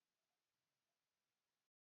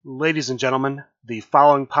Ladies and gentlemen, the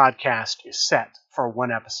following podcast is set for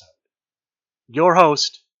one episode. Your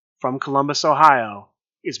host from Columbus, Ohio,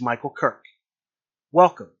 is Michael Kirk.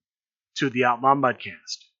 Welcome to the Outlaw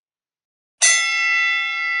Mudcast.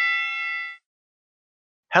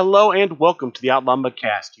 Hello and welcome to the Outlaw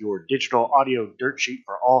Mudcast, your digital audio dirt sheet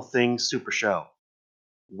for all things Super Show.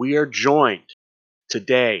 We are joined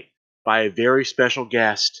today by a very special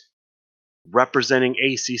guest representing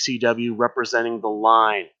ACCW, representing the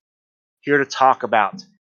line, here to talk about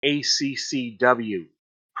ACCW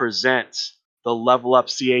Presents the Level Up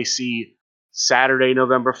CAC Saturday,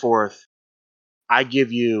 November 4th. I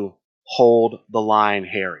give you Hold the Line,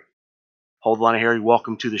 Harry. Hold the Line, Harry,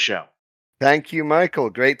 welcome to the show. Thank you, Michael.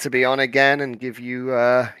 Great to be on again and give you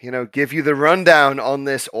the rundown on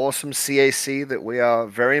this awesome CAC that we are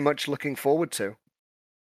very much looking forward to.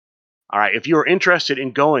 All right, if you are interested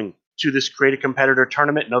in going to this Create a Competitor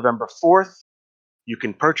tournament November 4th, you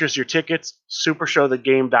can purchase your tickets,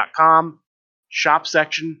 supershowthegame.com, shop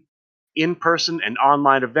section, in-person and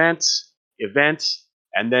online events,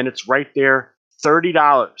 and then it's right there,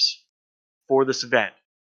 $30 for this event.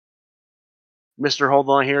 Mr. Hold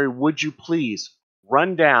the Line, Harry, would you please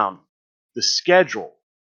run down the schedule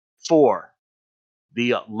for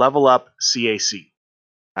the Level Up CAC?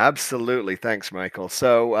 Absolutely. Thanks, Michael.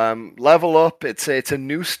 So Level Up, it's a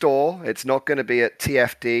new store. It's not going to be at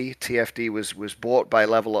TFD. TFD was bought by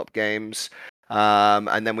Level Up Games.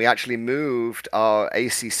 And then we actually moved our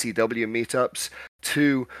ACCW meetups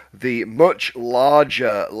to the much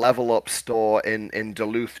larger Level Up store in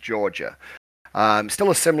Duluth, Georgia.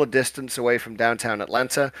 Still a similar distance away from downtown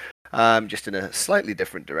Atlanta, just in a slightly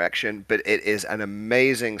different direction, but it is an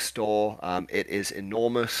amazing store. It is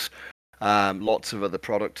enormous. Lots of other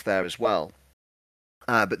products there as well.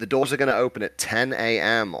 But the doors are going to open at 10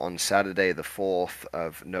 a.m. on Saturday, the 4th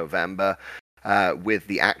of November, with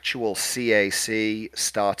the actual CAC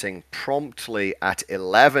starting promptly at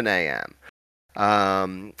 11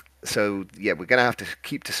 a.m. So, yeah, we're going to have to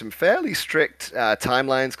keep to some fairly strict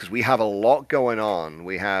timelines because we have a lot going on.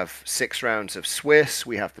 We have 6 rounds of Swiss.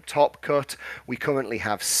 We have the top cut. We currently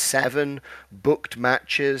have 7 booked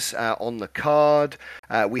matches on the card.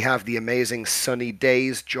 We have the amazing Sunny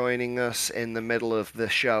Days joining us in the middle of the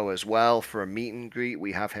show as well for a meet and greet.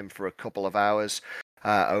 We have him for a couple of hours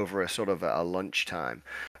over a sort of a lunchtime.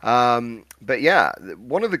 But yeah,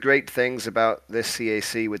 one of the great things about this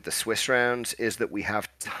CAC with the Swiss rounds is that we have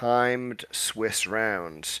timed Swiss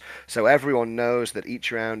rounds. So everyone knows that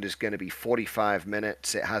each round is going to be 45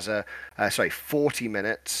 minutes. It has 40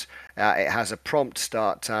 minutes. It has a prompt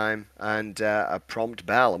start time and a prompt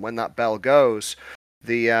bell. And when that bell goes,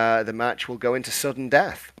 the match will go into sudden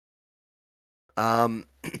death.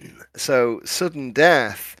 So sudden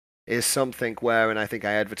death is something where, and I think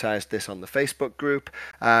I advertised this on the Facebook group,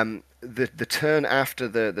 the turn after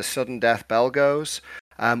the sudden death bell goes,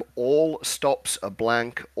 all stops are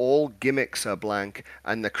blank, all gimmicks are blank,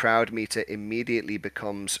 and the crowd meter immediately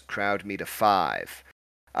becomes crowd meter 5.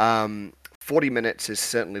 40 minutes is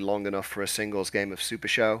certainly long enough for a singles game of Super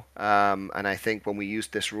Show, and I think when we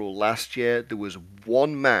used this rule last year, there was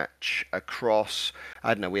one match across,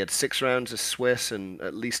 I don't know, we had 6 rounds of Swiss and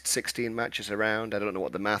at least 16 matches around. I don't know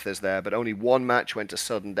what the math is there, but only one match went to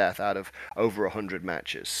sudden death out of over 100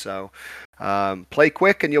 matches. So play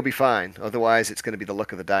quick and you'll be fine. Otherwise, it's going to be the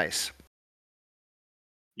luck of the dice.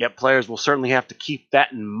 Yep, players will certainly have to keep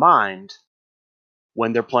that in mind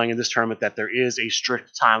when they're playing in this tournament, that there is a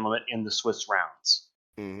strict time limit in the Swiss rounds.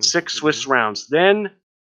 6 Swiss rounds. Then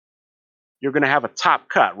you're going to have a top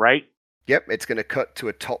cut, right? Yep, it's going to cut to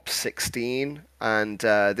a top 16, and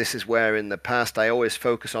this is where in the past I always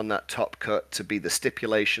focus on that top cut to be the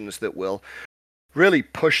stipulations that will really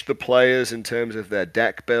push the players in terms of their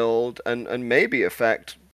deck build and maybe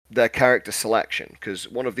affect their character selection, because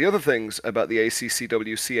one of the other things about the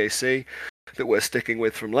ACCW CAC that we're sticking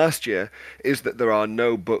with from last year is that there are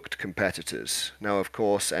no booked competitors. Now, of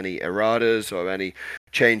course, any erratas or any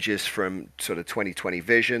changes from sort of 2020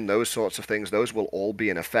 vision, those sorts of things, those will all be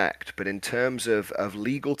in effect. But in terms of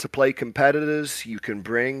legal to play competitors, you can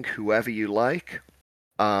bring whoever you like.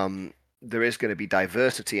 There is going to be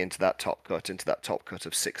diversity into that top cut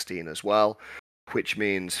of 16 as well, which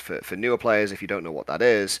means for newer players, if you don't know what that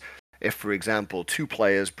is, if, for example, 2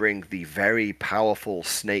 players bring the very powerful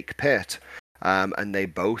Snake Pit, and they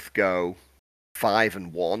both go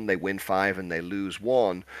 5-1, they win 5 and they lose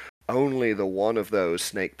 1, only the one of those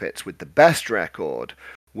Snake Pits with the best record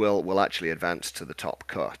will actually advance to the top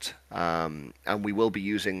cut. And we will be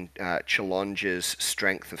using Challenge's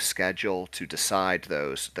strength of schedule to decide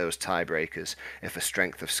those tiebreakers if a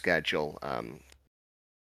strength of schedule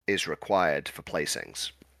is required for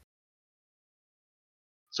placings.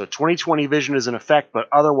 So 2020 vision is in effect, but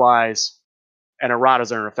otherwise, and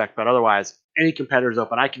erratas are in effect, but otherwise, any competitor is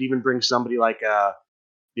open. I could even bring somebody like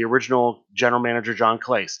the original general manager John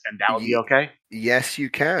Clace, and that would be okay. Yes, you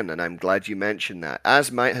can, and I'm glad you mentioned that. As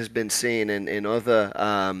might has been seen in other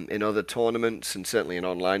tournaments and certainly in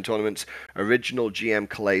online tournaments, original GM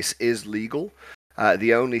Calais is legal.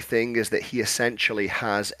 The only thing is that he essentially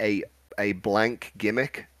has a blank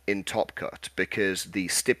gimmick in Top Cut because the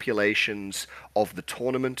stipulations of the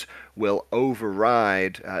tournament will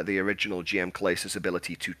override the original GM Calais'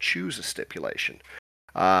 ability to choose a stipulation.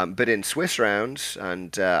 But in Swiss rounds,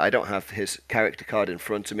 and I don't have his character card in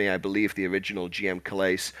front of me, I believe the original GM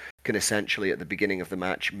Calais can essentially, at the beginning of the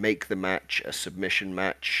match, make the match a submission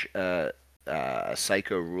match, a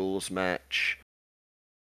Psycho Rules match.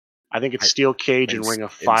 I think it's Steel Cage and Ring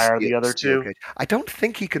of Fire, the other two. Cage. I don't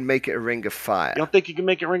think he can make it a Ring of Fire. You don't think you can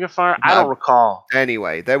make it Ring of Fire? I don't recall.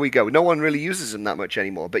 Anyway, there we go. No one really uses him that much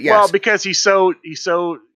anymore, but yes. Well, because he's so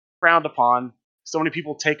frowned upon. So many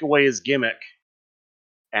people take away his gimmick.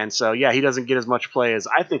 And so, yeah, he doesn't get as much play as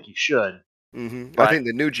I think he should. Mm-hmm. I think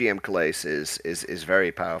the new GM Calais is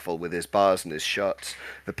very powerful with his bars and his shots.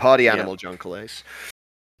 The party animal, John Calais.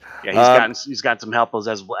 Yeah, he's gotten some help as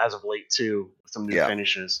of late too, with some new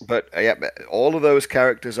finishes. But all of those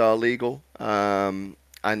characters are legal. And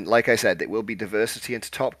like I said, it will be diversity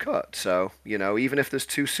into Top Cut. So, even if there's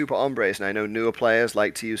 2 Super Hombres, and I know newer players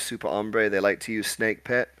like to use Super Hombre, they like to use Snake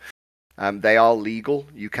Pit. They are legal.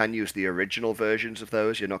 You can use the original versions of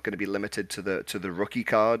those. You're not going to be limited to the rookie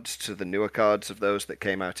cards, to the newer cards of those that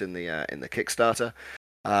came out in the Kickstarter.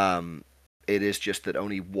 It is just that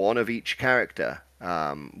only one of each character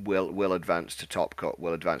will advance to Top Cut,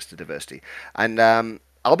 will advance to diversity, and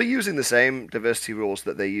I'll be using the same diversity rules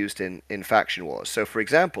that they used in Faction Wars. So, for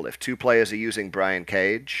example, if 2 players are using Brian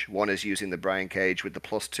Cage, one is using the Brian Cage with the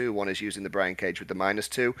 +2, one is using the Brian Cage with the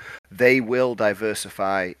 -2, they will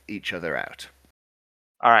diversify each other out.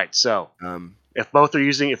 All right, so if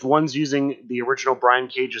one's using the original Brian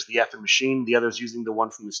Cage as the effing machine, the other's using the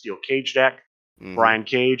one from the Steel Cage deck, Brian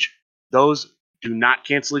Cage, those do not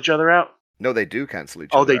cancel each other out? No, they do cancel each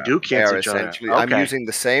other out. Oh, they do cancel each other out. Okay. I'm using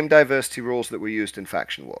the same diversity rules that were used in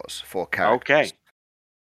Faction Wars for characters. Okay.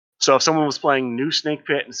 So if someone was playing new Snake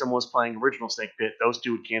Pit and someone was playing original Snake Pit, those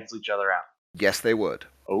 2 would cancel each other out. Yes, they would.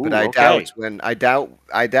 Ooh, but I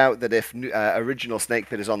doubt that if original Snake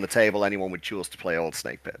Pit is on the table, anyone would choose to play old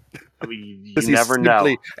Snake Pit. I mean, you never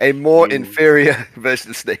know. A more inferior version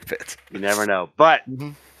of Snake Pit. You never know. But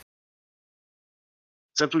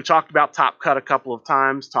since we talked about Top Cut a couple of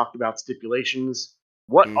times, talked about stipulations,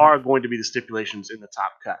 what are going to be the stipulations in the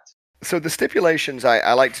Top Cut? So the stipulations,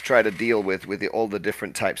 I like to try to deal with all the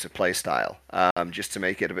different types of playstyle, just to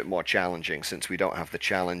make it a bit more challenging, since we don't have the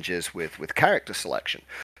challenges with character selection.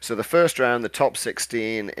 So the first round, the top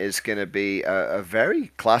 16, is going to be a very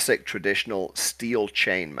classic, traditional steel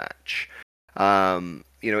chain match.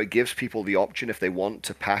 It gives people the option, if they want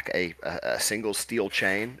to pack a single steel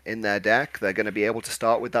chain in their deck, they're going to be able to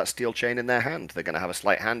start with that steel chain in their hand. They're going to have a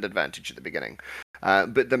slight hand advantage at the beginning.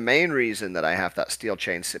 But the main reason that I have that steel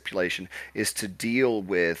chain stipulation is to deal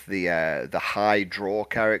with the high draw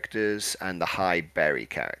characters and the high bury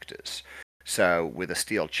characters. So with a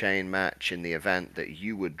steel chain match, in the event that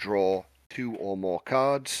you would draw 2 or more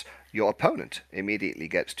cards, your opponent immediately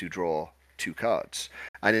gets to draw 2 cards.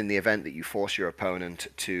 And in the event that you force your opponent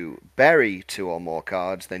to bury 2 or more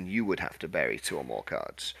cards, then you would have to bury 2 or more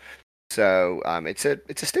cards. So it's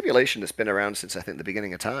a stipulation that's been around since, I think, the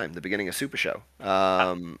beginning of time, the beginning of Super Show.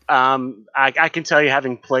 I can tell you,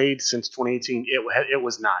 having played since 2018, it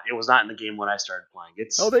was not in the game when I started playing.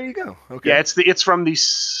 There you go. Okay. Yeah, it's from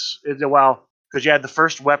these, because you had the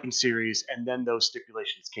first weapon series, and then those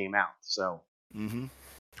stipulations came out. So.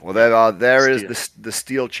 Well, there is the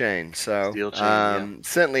steel chain. So steel chain,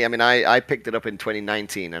 certainly, I mean, I picked it up in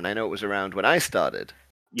 2019, and I know it was around when I started.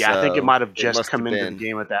 Yeah, so I think it might have just come into the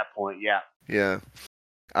game at that point. Yeah. Yeah.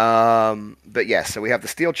 But yes, so we have the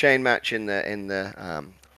steel chain match in the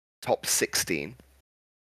top 16.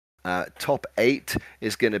 Top 8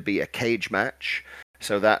 is going to be a cage match.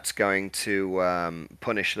 So that's going to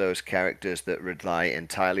punish those characters that rely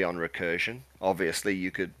entirely on recursion. Obviously,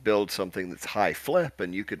 you could build something that's high flip,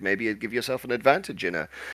 and you could maybe give yourself an advantage in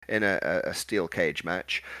a steel cage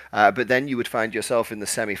match. But then you would find yourself in the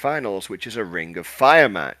semifinals, which is a Ring of Fire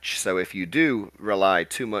match. So if you do rely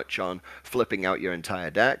too much on flipping out your entire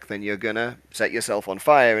deck, then you're going to set yourself on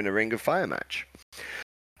fire in a Ring of Fire match.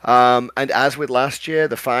 And as with last year,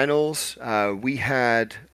 the finals, we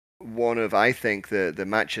had one of, I think, the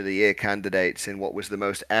match of the year candidates in what was the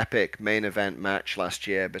most epic main event match last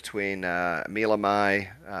year between Milamai,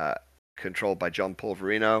 controlled by John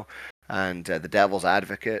Polverino, and the Devil's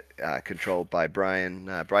Advocate, controlled by Brian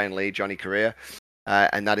Lee, Johnny Correa.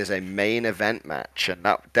 And that is a main event match, and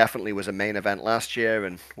that definitely was a main event last year,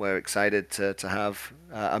 and we're excited to have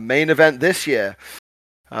a main event this year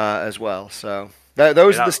as well. So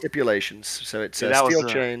those are the stipulations. So it's steel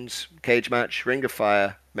chains, cage match, ring of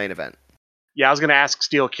fire, main event. Yeah, I was going to ask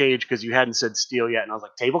steel cage because you hadn't said steel yet, and I was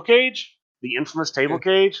like, table cage? The infamous table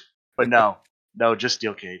cage? But no, just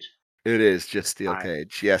steel cage. It is just steel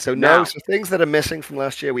cage. Yeah. So so things that are missing from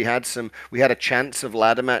last year. We had a chance of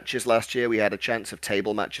ladder matches last year. We had a chance of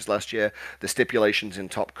table matches last year. The stipulations in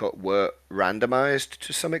Top Cut were randomized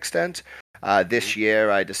to some extent. This year,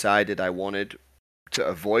 I decided I wanted to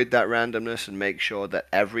avoid that randomness and make sure that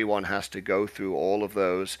everyone has to go through all of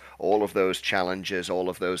those challenges, all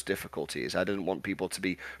of those difficulties. I didn't want people to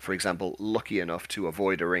be, for example, lucky enough to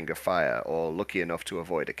avoid a ring of fire or lucky enough to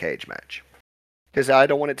avoid a cage match. Because I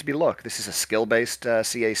don't want it to be luck. This is a skill-based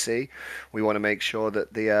CAC. We want to make sure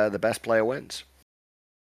that the best player wins.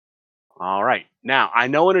 All right. Now, I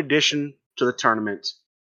know in addition to the tournament,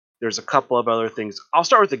 there's a couple of other things. I'll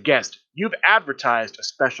start with the guest. You've advertised a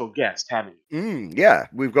special guest, haven't you? Yeah,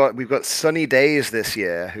 we've got Sunny Days this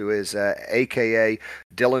year, who is AKA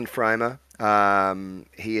Dylan Freimer.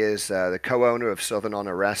 He is the co-owner of Southern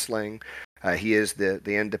Honor Wrestling. He is the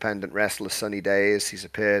independent wrestler Sunny Days. He's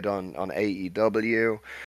appeared on AEW,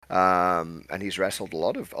 and he's wrestled a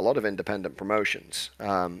lot of independent promotions.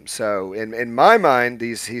 So in my mind,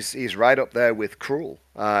 he's right up there with Cruel,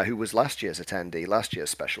 who was last year's attendee, last year's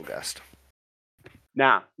special guest.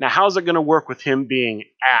 Now, how's it going to work with him being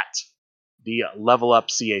at the Level Up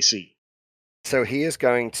CAC? So he is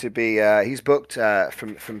going to be, he's booked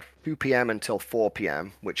from 2 p.m. until 4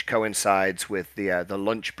 p.m., which coincides with the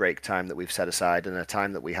lunch break time that we've set aside and a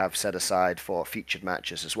time that we have set aside for featured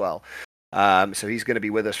matches as well. So he's going to be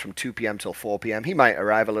with us from 2 p.m. till 4 p.m. He might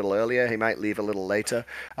arrive a little earlier. He might leave a little later.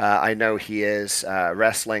 I know he is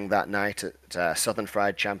wrestling that night at Southern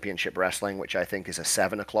Fried Championship Wrestling, which I think is a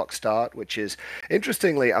 7 o'clock start, which is,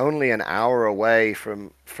 interestingly, only an hour away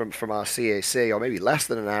from our CAC, or maybe less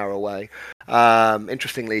than an hour away.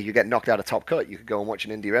 Interestingly, you get knocked out of Top Cut, you could go and watch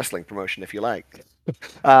an indie wrestling promotion if you like.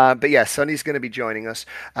 But yeah, Sonny's going to be joining us.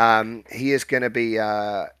 He is going to be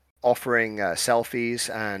offering selfies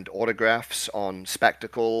and autographs on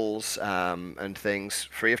spectacles and things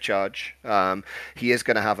free of charge. He is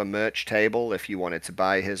going to have a merch table if you wanted to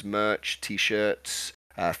buy his merch, t-shirts,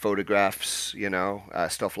 photographs,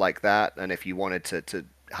 stuff like that. And if you wanted to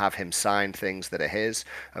have him sign things that are his,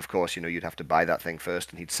 of course, you'd have to buy that thing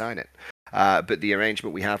first and he'd sign it. But the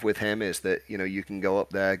arrangement we have with him is that, you can go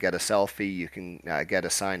up there, get a selfie, you can get a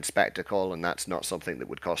signed spectacle, and that's not something that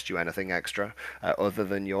would cost you anything extra other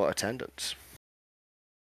than your attendance.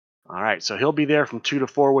 All right, so he'll be there from 2 to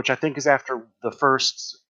 4, which I think is after the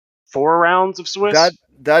first 4 rounds of Swiss?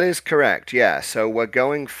 That is correct, yeah. So we're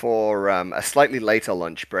going for a slightly later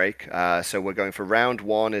lunch break. So we're going for round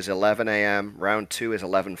 1 is 11 a.m., round 2 is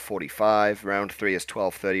 11:45, round 3 is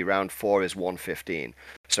 12:30, round 4 is 1:15.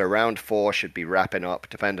 So round 4 should be wrapping up,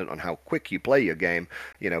 dependent on how quick you play your game,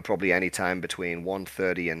 probably any time between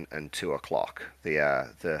 1:30 and 2 o'clock.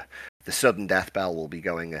 The sudden death bell will be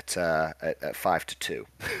going at 5 to 2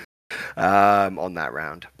 on that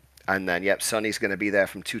round. And then, Sonny's going to be there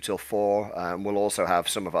from 2 till 4. We'll also have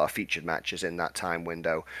some of our featured matches in that time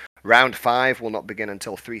window. Round 5 will not begin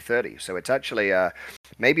until 3:30. So it's actually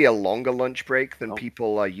maybe a longer lunch break than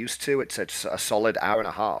people are used to. It's a solid hour and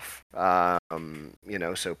a half.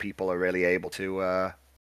 So people are really able to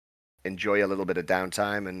enjoy a little bit of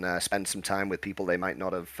downtime and spend some time with people they might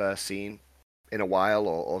not have seen in a while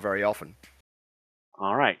or very often.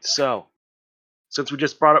 All right, so since we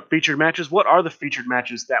just brought up featured matches, what are the featured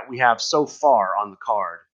matches that we have so far on the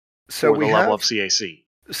card for the Level Up CAC?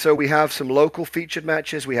 So we have some local featured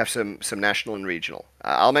matches. We have some national and regional.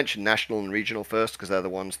 I'll mention national and regional first because they're the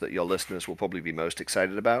ones that your listeners will probably be most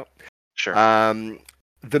excited about. Sure.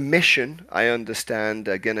 The Mission, I understand,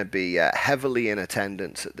 are going to be heavily in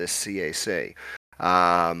attendance at this CAC.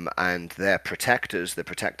 And they're protectors, the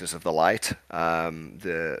protectors of the light,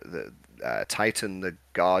 the Titan, the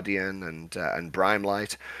Guardian, and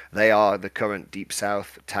Brimelight. They are the current Deep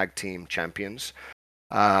South Tag Team Champions.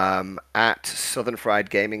 At Southern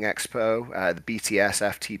Fried Gaming Expo, the BTS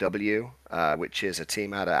FTW, which is a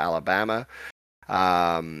team out of Alabama,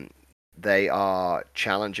 they are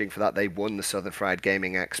challenging for that. They won the Southern Fried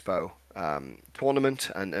Gaming Expo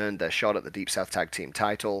tournament and earned their shot at the Deep South Tag Team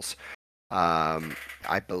titles.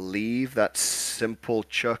 I believe that's Simple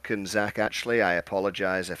Chuck and Zach Ashley. I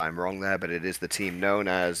apologize if I'm wrong there, but it is the team known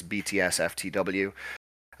as BTS FTW,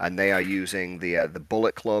 and they are using the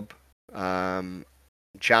Bullet Club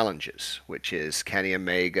challengers, which is Kenny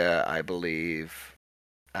Omega, I believe,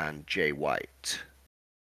 and Jay White.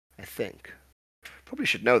 I think. Probably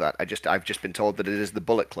should know that. I've just been told that it is the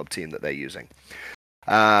Bullet Club team that they're using.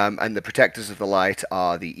 And the Protectors of the Light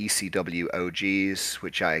are the ECW OGs,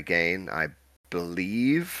 which I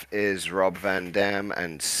believe is Rob Van Dam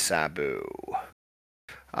and Sabu.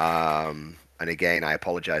 And again, I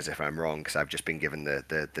apologize if I'm wrong because I've just been given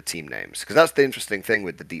the team names. Because that's the interesting thing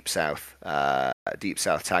with the Deep South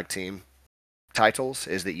tag team titles,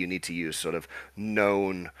 is that you need to use sort of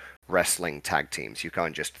known wrestling tag teams. You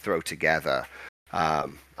can't just throw together, I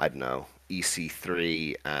don't know,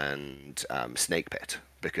 EC3 and Snake Pit,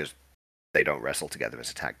 because they don't wrestle together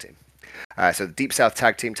as a tag team. So the Deep South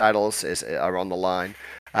tag team titles are on the line.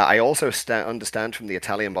 I also understand from the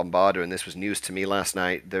Italian Bombarder, and this was news to me last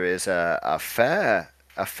night, there is a fair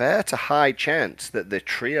to high chance that the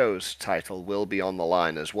Trios title will be on the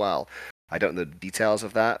line as well. I don't know the details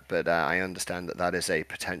of that, but I understand that is a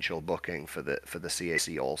potential booking for the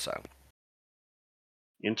CAC also.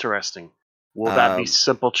 Interesting. Will that be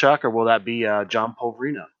Simple Chuck or will that be John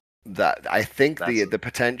Polverino? That I think the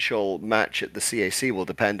potential match at the CAC will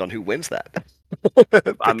depend on who wins that.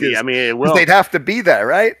 I mean, it will. They'd have to be there,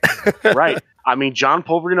 right? Right. I mean, John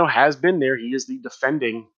Polverino has been there. He is the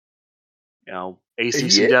defending,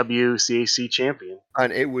 ACCW CAC champion.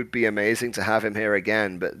 And it would be amazing to have him here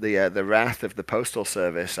again. But the wrath of the Postal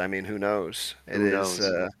Service. I mean, who knows? Who knows?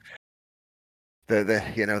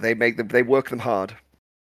 They work them hard.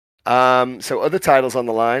 So other titles on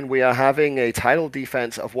the line, we are having a title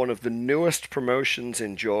defense of one of the newest promotions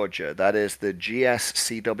in Georgia. That is the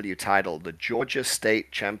GSCW title, the Georgia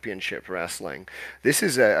State Championship Wrestling. This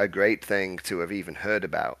is a great thing to have even heard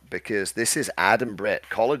about, because this is Adam Britt,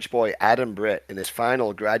 college boy Adam Britt, in his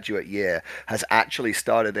final graduate year, has actually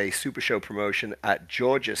started a Super Show promotion at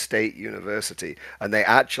Georgia State University, and they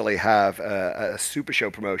actually have a Super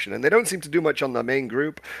Show promotion, and they don't seem to do much on the main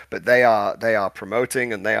group, but they are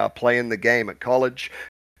promoting and they are playing the game at college.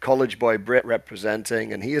 College boy Britt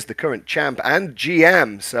representing, and he is the current champ and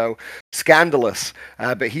GM, so scandalous.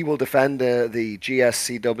 But he will defend the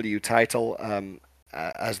GSCW title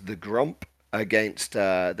as the Grump against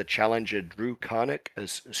the challenger Drew Karnick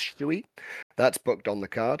as Stewie. That's booked on the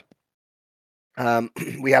card.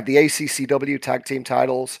 We have the ACCW tag team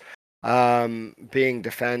titles being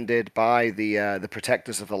defended by the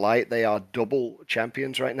Protectors of the Light. They are double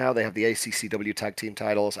champions right now. They have the ACCW tag team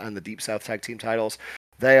titles and the Deep South tag team titles.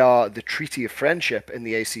 They are the Treaty of Friendship in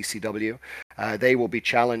the ACCW. They will be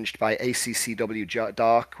challenged by ACCW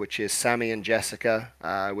Dark, which is Sammy and Jessica,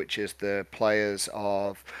 which is the players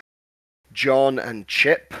of John and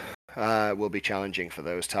Chip, will be challenging for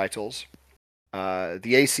those titles.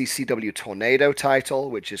 The ACCW Tornado title,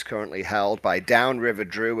 which is currently held by Downriver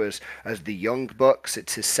Drew as the Young Bucks.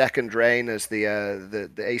 It's his second reign as the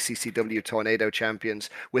ACCW Tornado champions,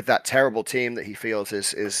 with that terrible team that he feels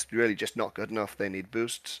is really just not good enough. They need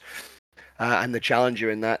boosts. And the challenger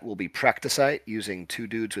in that will be Practicite, using two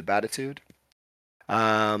dudes with Batitude.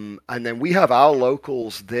 And then we have our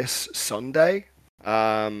locals this Sunday.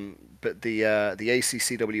 But the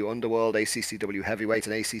ACCW Underworld, ACCW Heavyweight,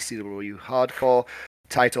 and ACCW Hardcore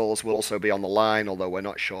titles will also be on the line, although we're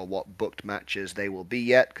not sure what booked matches they will be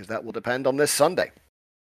yet, because that will depend on this Sunday.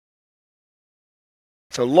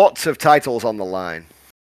 So lots of titles on the line.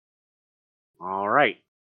 All right.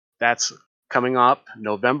 That's coming up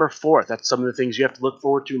November 4th. That's some of the things you have to look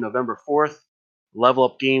forward to. November 4th, Level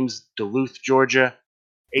Up Games, Duluth, Georgia.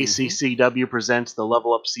 ACCW presents the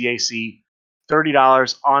Level Up CAC.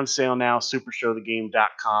 $30 on sale now,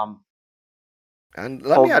 supershowthegame.com. And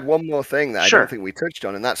let me add one more thing that I don't think we touched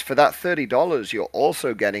on, and that's for that $30, you're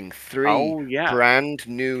also getting three brand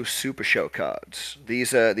new Super Show cards.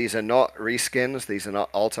 These are not reskins, these are not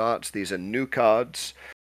alt arts, these are new cards.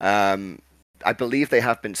 I believe they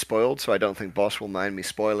have been spoiled, so I don't think Boss will mind me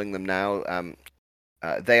spoiling them now.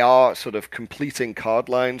 They are sort of completing card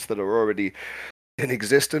lines that are already in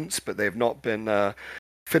existence, but they've not been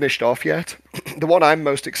finished off yet. The one I'm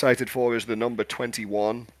most excited for is the number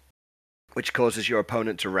 21, which causes your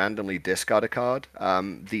opponent to randomly discard a card.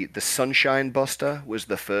 The Sunshine Buster was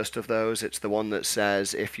the first of those. It's the one that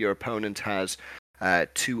says if your opponent has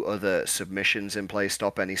two other submissions in play,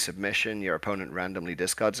 stop any submission, your opponent randomly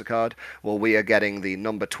discards a card. Well, we are getting the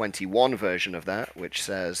number 21 version of that, which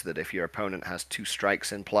says that if your opponent has two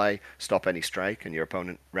strikes in play, stop any strike, and your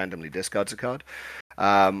opponent randomly discards a card.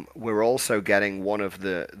 We're also getting one of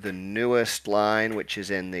the newest line, which is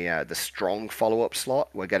in the strong follow-up slot.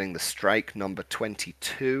 We're getting the strike number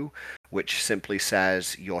 22, which simply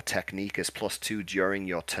says your technique is +2 during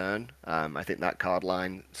your turn. I think that card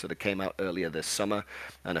line sort of came out earlier this summer,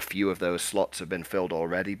 and a few of those slots have been filled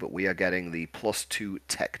already, but we are getting the +2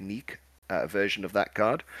 technique version of that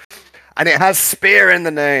card. And it has spear in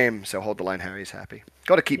the name, so hold the line, Harry's happy.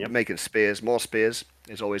 Got to keep making spears. More spears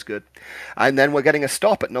is always good. And then we're getting a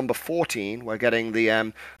stop at number 14. We're getting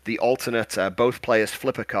the alternate both players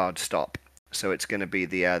flipper card stop. So it's going to be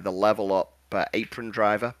the level up apron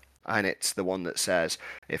driver, and it's the one that says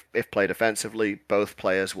if played offensively, both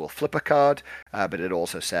players will flip a card. But it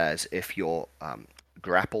also says if your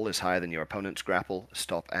grapple is higher than your opponent's grapple,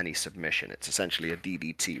 stop any submission. It's essentially a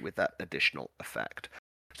DDT with that additional effect.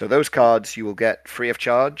 So those cards you will get free of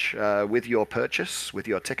charge with your purchase, with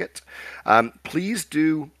your ticket. Please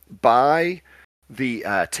do buy the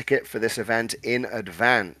ticket for this event in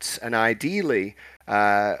advance, and ideally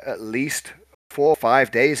at least 4 or 5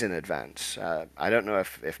 days in advance. I don't know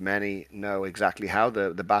if many know exactly how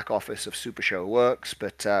the back office of Super Show works,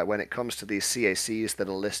 but when it comes to these CACs that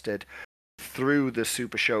are listed through the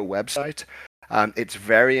Super Show website, it's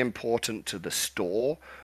very important to the store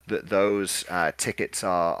that those tickets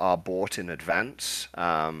are bought in advance,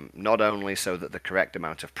 not only so that the correct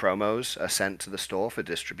amount of promos are sent to the store for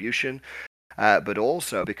distribution, but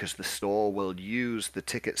also because the store will use the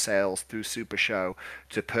ticket sales through Super Show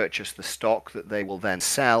to purchase the stock that they will then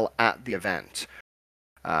sell at the event.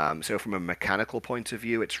 So from a mechanical point of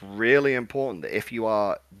view, it's really important that if you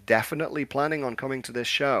are definitely planning on coming to this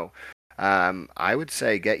show, I would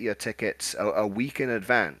say get your tickets a week in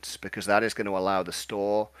advance, because that is going to allow the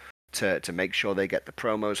store to make sure they get the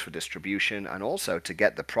promos for distribution, and also to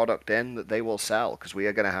get the product in that they will sell, because we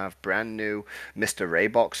are going to have brand new Mr. Ray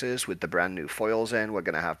boxes with the brand new foils in. We're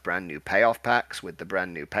going to have brand new payoff packs with the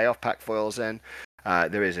brand new payoff pack foils in.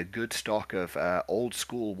 There is a good stock of old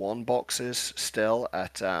school one boxes still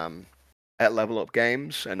at Level Up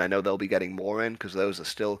Games, and I know they'll be getting more in because those are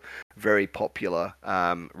still very popular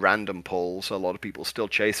random pulls. A lot of people still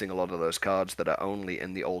chasing a lot of those cards that are only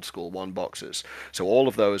in the old school one boxes. So all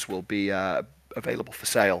of those will be available for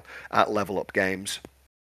sale at Level Up Games,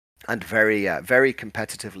 and very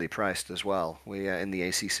competitively priced as well. We in the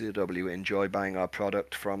ACCW enjoy buying our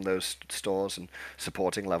product from those stores and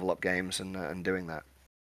supporting Level Up Games and doing that.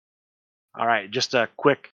 All right, just a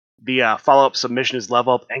quick. The follow-up submission is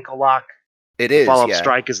level up ankle lock. It is, follow-up yeah.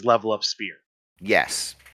 strike is level up spear.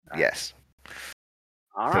 Yes, yes.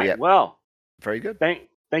 All right, yeah. Well, very good.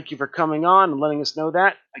 Thank you for coming on and letting us know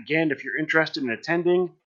that. Again, if you're interested in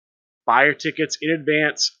attending, buy your tickets in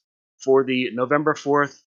advance for the November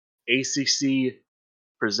 4th ACC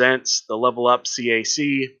Presents the Level Up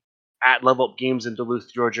CAC at Level Up Games in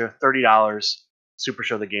Duluth, Georgia. $30,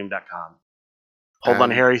 supershowthegame.com. Hold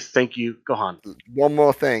on, Harry. Thank you. Go on. One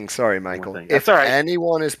more thing. Sorry, Michael. If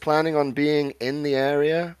anyone is planning on being in the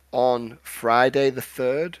area on Friday the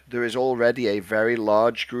 3rd, there is already a very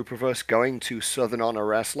large group of us going to Southern Honor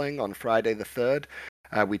Wrestling on Friday the 3rd.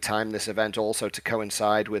 We timed this event also to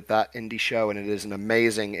coincide with that indie show, and it is an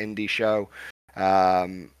amazing indie show.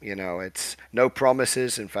 It's no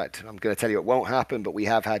promises. In fact, I'm going to tell you it won't happen, but we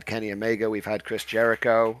have had Kenny Omega, we've had Chris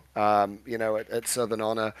Jericho, at Southern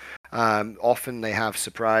Honor. Often they have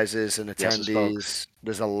surprises and attendees. Yes,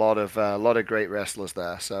 there's a lot of great wrestlers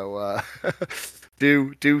there. So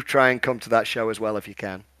do try and come to that show as well if you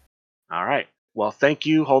can. All right. Well, thank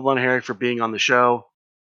you, Hold On Harry, for being on the show.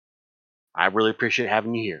 I really appreciate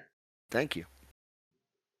having you here. Thank you.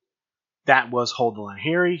 That was Hold On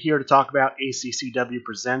Harry, here to talk about ACCW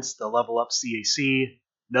Presents the Level Up CAC,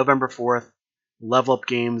 November 4th, Level Up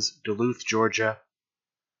Games, Duluth, Georgia.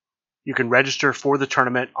 You can register for the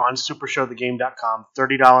tournament on supershowthegame.com,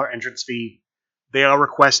 $30 entrance fee. They are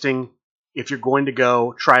requesting, if you're going to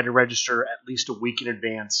go, try to register at least a week in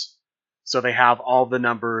advance, so they have all the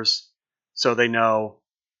numbers, so they know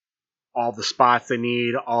all the spots they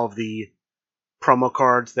need, all of the promo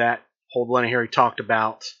cards that Hold On Harry talked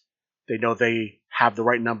about. They know they have the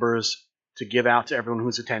right numbers to give out to everyone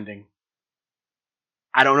who's attending.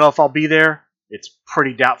 I don't know if I'll be there. It's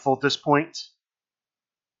pretty doubtful at this point.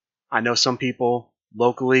 I know some people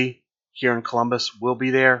locally here in Columbus will be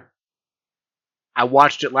there. I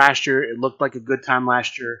watched it last year. It looked like a good time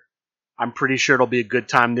last year. I'm pretty sure it'll be a good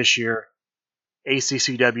time this year.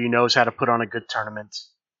 ACCW knows how to put on a good tournament.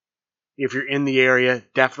 If you're in the area,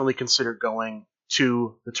 definitely consider going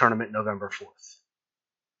to the tournament November 4th.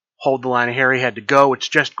 Hold the Line, Harry had to go. It's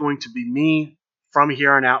just going to be me from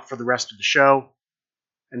here on out for the rest of the show.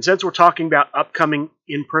 And since we're talking about upcoming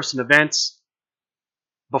in-person events,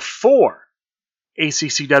 before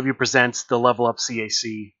ACCW Presents the Level Up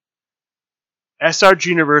CAC, SRG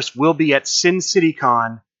Universe will be at Sin City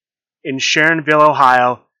Con in Sharonville,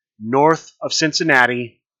 Ohio, north of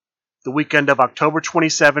Cincinnati, the weekend of October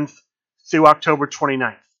 27th through October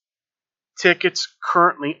 29th. Tickets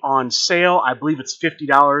currently on sale. I believe it's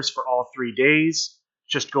 $50 for all 3 days,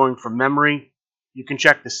 just going from memory. You can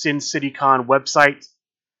check the Sin City Con website,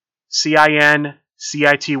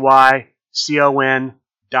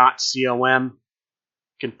 CINCITYCON.com.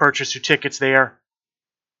 Can purchase your tickets there.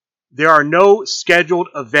 There are no scheduled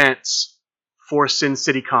events for Sin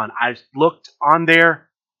City Con. I looked on there,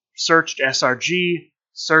 searched SRG,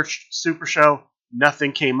 searched Super Show,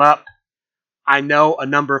 nothing came up. I know a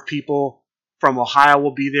number of people from Ohio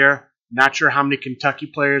will be there. Not sure how many Kentucky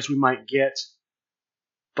players we might get,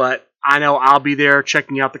 but I know I'll be there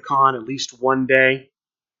checking out the con at least one day,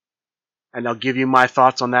 and I'll give you my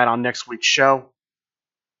thoughts on that on next week's show.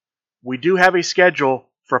 We do have a schedule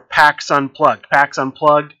for PAX Unplugged. PAX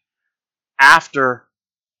Unplugged, after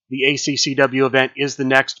the ACCW event, is the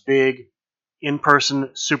next big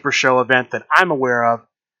in-person Super Show event that I'm aware of.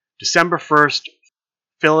 December 1st,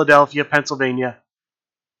 Philadelphia, Pennsylvania,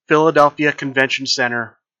 Philadelphia Convention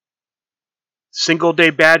Center. Single-day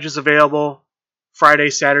badges available. Friday,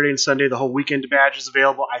 Saturday, and Sunday, the whole weekend badges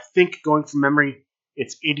available. I think, going from memory,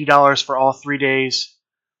 it's $80 for all 3 days,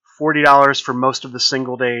 $40 for most of the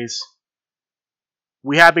single days.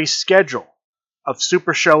 We have a schedule of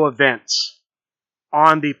Super Show events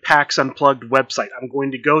on the PAX Unplugged website. I'm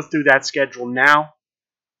going to go through that schedule now,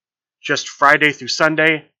 just Friday through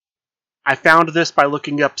Sunday. I found this by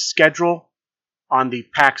looking up schedule on the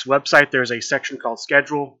PAX website. There's a section called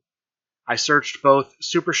schedule. I searched both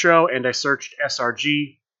Super Show and I searched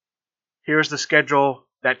SRG. Here's the schedule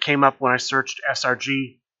that came up when I searched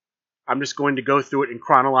SRG. I'm just going to go through it in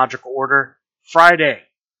chronological order. Friday,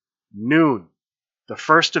 noon, the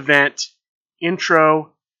first event,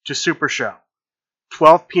 Intro to Super Show.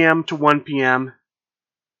 12 p.m. to 1 p.m.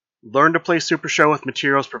 Learn to play Super Show with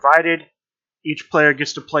materials provided. Each player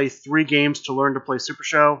gets to play 3 games to learn to play Super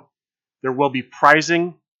Show. There will be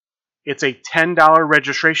prizing. It's a $10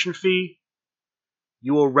 registration fee.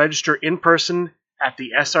 You will register in person at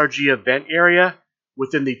the SRG event area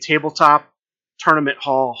within the tabletop tournament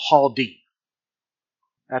hall, Hall D.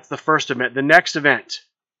 That's the first event. The next event,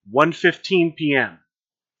 1:15 p.m.,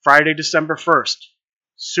 Friday, December 1st,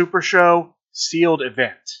 Super Show Sealed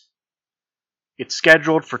event. It's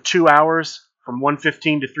scheduled for 2 hours from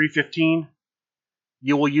 1:15 to 3:15.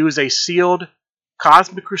 You will use a sealed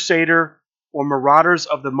Cosmic Crusader or Marauders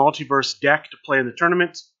of the Multiverse deck to play in the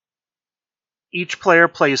tournament. Each player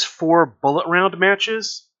plays 4 bullet round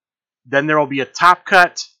matches. Then there will be a top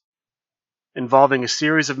cut involving a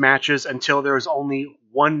series of matches until there is only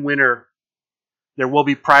one winner. There will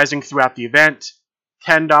be prizing throughout the event.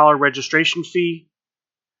 $10 registration fee.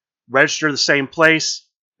 Register the same place.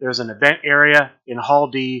 There's an event area in Hall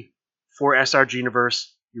D for SRG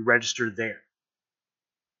Universe. You register there.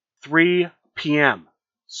 3 p.m.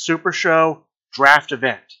 Super Show Draft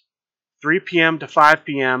Event. 3 p.m. to 5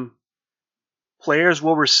 p.m. Players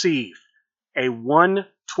will receive a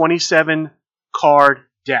 1/27 card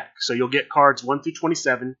deck. So you'll get cards 1 through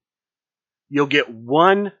 27. You'll get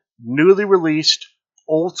 1 newly released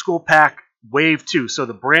Old School Pack Wave 2. So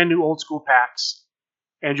the brand new Old School Packs.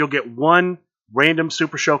 And you'll get 1 random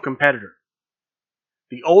Super Show competitor.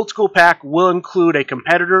 The Old School Pack will include a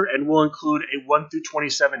competitor and will include a 1 through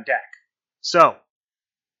 27 deck. So,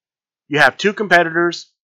 you have 2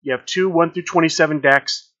 competitors, you have 2 1 through 27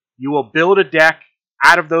 decks. You will build a deck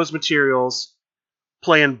out of those materials,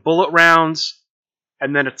 playing bullet rounds,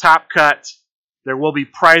 and then a top cut. There will be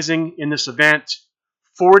prizing in this event.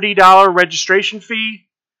 $40 registration fee.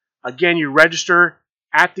 Again, you register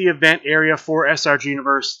at the event area for SRG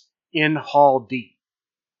Universe in Hall D.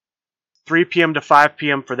 3 p.m. to 5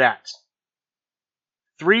 p.m. for that.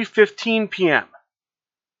 3:15 p.m.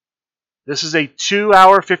 This is a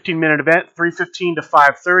 2-hour, 15-minute event, 3:15 to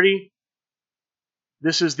 5:30.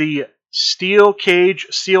 This is the Steel Cage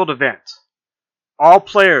Sealed event. All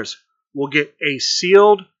players will get a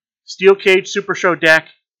sealed Steel Cage Super Show deck,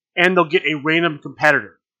 and they'll get a random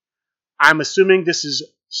competitor. I'm assuming this is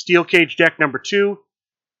Steel Cage deck number 2.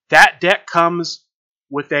 That deck comes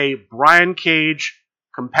with a Brian Cage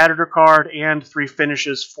competitor card and 3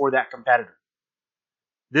 finishes for that competitor.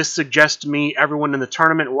 This suggests to me everyone in the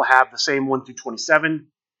tournament will have the same 1 through 27,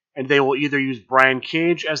 and they will either use Brian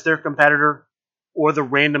Cage as their competitor or the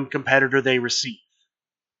random competitor they receive.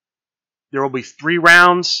 There will be 3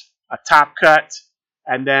 rounds, a top cut,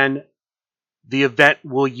 and then the event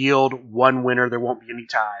will yield 1 winner. There won't be any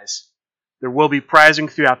ties. There will be prizing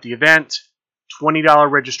throughout the event.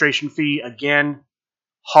 $20 registration fee. Again,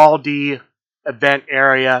 Hall D event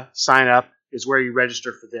area sign up is where you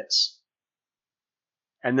register for this.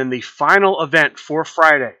 And then the final event for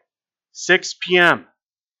Friday, 6 p.m.,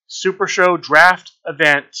 Super Show Draft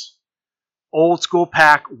Event, Old School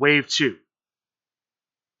Pack Wave 2.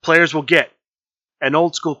 Players will get an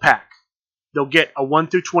Old School Pack. They'll get a 1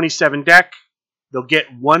 through 27 deck. They'll get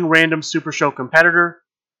one random Super Show competitor.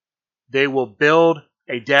 They will build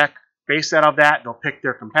a deck based out of that. They'll pick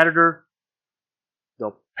their competitor.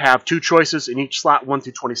 They'll have 2 choices in each slot, 1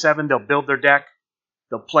 through 27. They'll build their deck.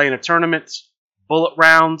 They'll play in a tournament. Bullet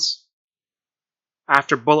rounds.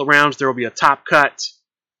 After bullet rounds, there will be a top cut.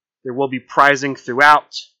 There will be prizing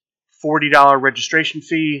throughout. $40 registration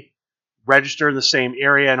fee. Register in the same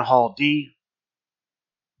area in Hall D.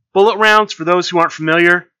 Bullet rounds, for those who aren't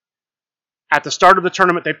familiar, at the start of the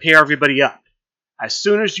tournament, they pair everybody up. As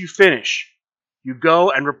soon as you finish, you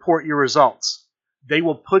go and report your results. They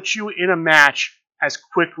will put you in a match as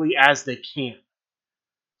quickly as they can.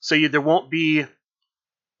 So there won't be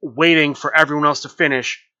waiting for everyone else to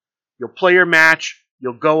finish. You'll play your match,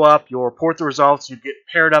 you'll go up, you'll report the results, you get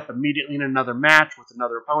paired up immediately in another match with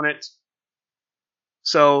another opponent.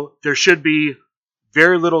 So there should be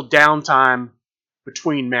very little downtime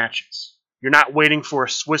between matches. You're not waiting for a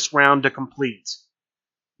Swiss round to complete.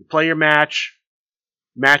 You play your match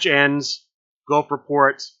ends, go up,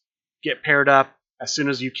 report, get paired up as soon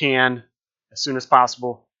as you can, as soon as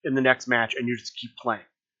possible in the next match, and you just keep playing.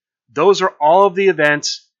 Those are all of the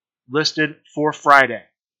events listed for Friday.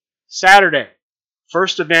 Saturday,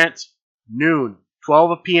 first event, noon,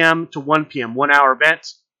 12 p.m. to 1 p.m., 1 hour event.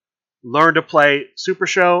 Learn to play Super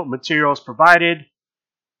Show, materials provided.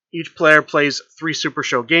 Each player plays 3 Super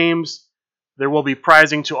Show games. There will be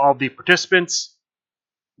prizing to all the participants.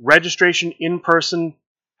 Registration in person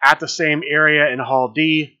at the same area in Hall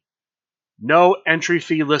D. No entry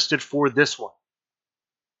fee listed for this one.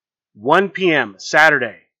 1 p.m.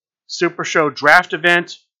 Saturday, Super Show Draft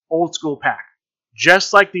Event, Old School Pack.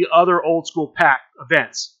 Just like the other Old School Pack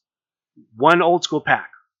events. 1 Old School Pack,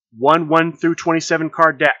 1 through 27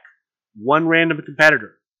 card deck, 1 random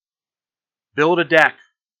competitor. Build a deck,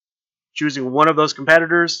 choosing one of those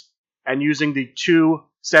competitors and using the 2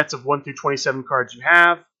 sets of 1 through 27 cards you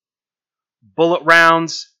have. Bullet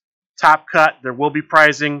rounds, top cut, there will be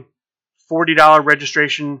prizing, $40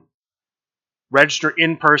 registration, register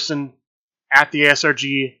in person at the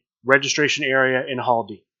SRG registration area in Hall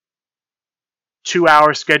D. 2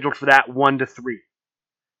 hours scheduled for that, 1 to 3.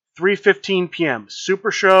 3:15 p.m.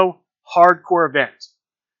 Super Show Hardcore Event,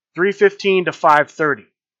 3:15 to 5:30.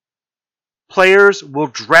 Players will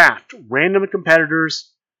draft random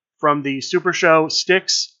competitors from the Super Show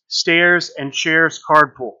Sticks, Stairs, and Chairs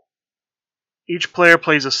card pool. Each player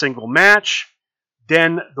plays a single match.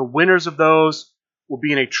 Then the winners of those will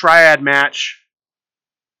be in a triad match.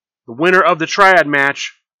 The winner of the triad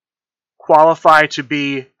match qualify to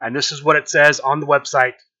be, and this is what it says on the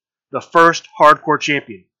website, the first hardcore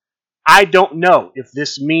champion. I don't know if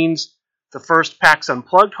this means the first PAX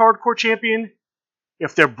Unplugged hardcore champion,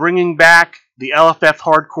 if they're bringing back the LFF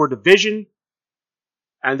hardcore division,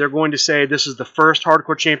 and they're going to say this is the first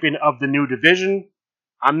hardcore champion of the new division.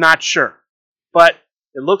 I'm not sure. But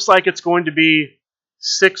it looks like it's going to be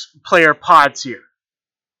 6-player pods here.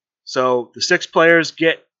 So the 6 players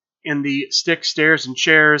get in the Sticks, Stairs, and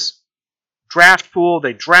Chairs draft pool.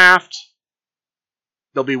 They draft.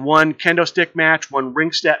 There'll be 1 kendo stick match, 1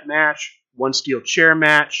 ring step match, 1 steel chair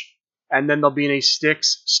match, and then they'll be in a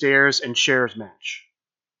Sticks, Stairs, and Chairs match.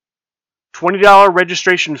 $20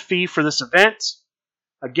 registration fee for this event.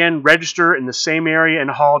 Again, register in the same area in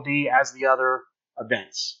Hall D as the other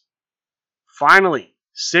events. Finally,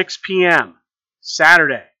 6 p.m.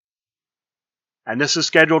 Saturday. And this is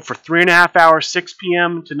scheduled for 3.5 hours, 6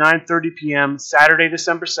 p.m. to 9:30 p.m. Saturday,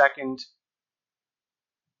 December 2nd.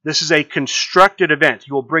 This is a constructed event.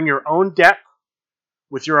 You will bring your own deck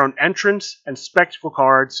with your own entrance and spectacle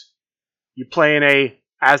cards. You play in a,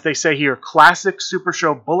 as they say here, classic Super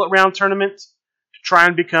Show bullet round tournament to try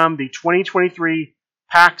and become the 2023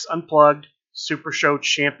 PAX Unplugged Super Show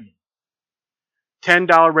champion.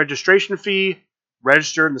 $10 registration fee.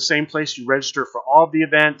 Register in the same place you register for all of the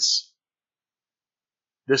events.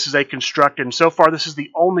 This is a constructed, and so far this is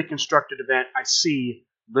the only constructed event I see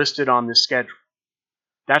listed on this schedule.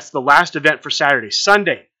 That's the last event for Saturday.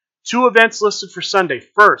 Sunday, 2 events listed for Sunday.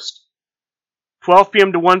 First, 12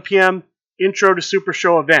 p.m. to 1 p.m., Intro to Super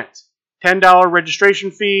Show event. $10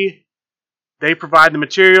 registration fee. They provide the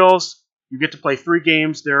materials. You get to play 3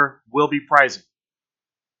 games. There will be prizing.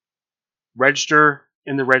 Register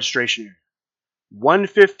in the registration area.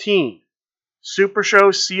 1:15, Super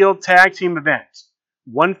Show sealed tag team event,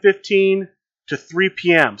 1:15 to 3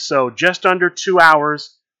 p.m., so just under 2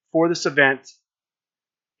 hours for this event.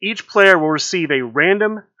 Each player will receive a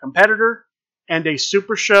random competitor and a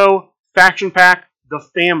Super Show faction pack, the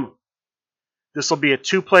family. This will be a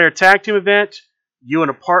 2-player tag team event. You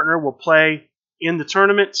and a partner will play in the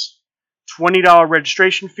tournament. $20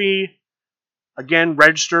 registration fee. Again,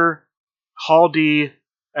 register Hall D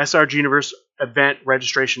SRG Universe event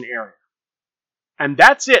registration area. And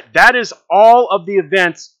that's it. That is all of the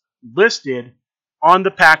events listed on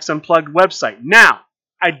the PAX Unplugged website. Now,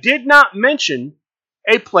 I did not mention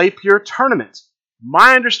a Play Pure tournament.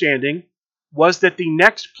 My understanding was that the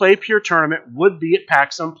next Play Pure tournament would be at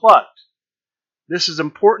PAX Unplugged. This is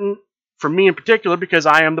important for me in particular because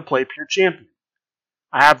I am the Play Pure champion.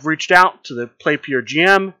 I have reached out to the Play Pure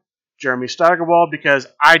GM, Jeremy Steigerwald, because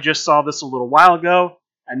I just saw this a little while ago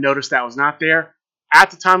and noticed that was not there.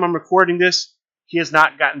 At the time I'm recording this, he has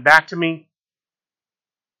not gotten back to me.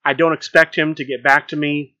 I don't expect him to get back to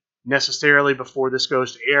me necessarily before this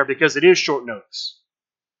goes to air because it is short notice.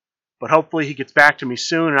 But hopefully he gets back to me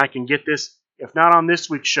soon and I can get this, if not on this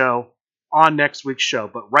week's show, on next week's show.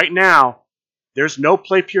 But right now, there's no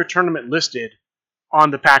Play Pure tournament listed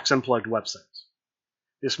on the PAX Unplugged website.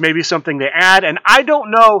 This may be something they add, and I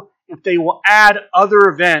don't know if they will add other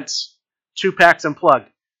events to PAX Unplugged.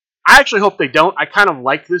 I actually hope they don't. I kind of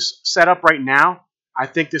like this setup right now. I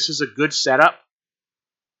think this is a good setup.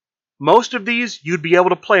 Most of these, you'd be able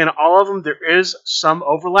to play in all of them. There is some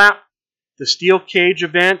overlap. The Steel Cage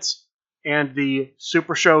event and the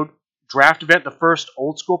Super Show draft event, the first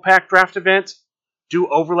Old School Pack draft event, do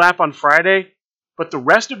overlap on Friday. But the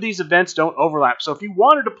rest of these events don't overlap. So if you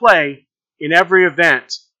wanted to play in every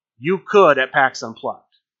event, you could at PAX Unplugged.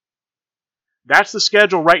 That's the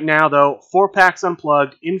schedule right now, though, for PAX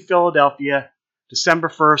Unplugged in Philadelphia, December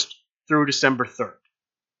 1st through December 3rd.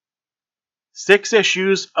 6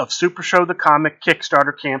 issues of Super Show the Comic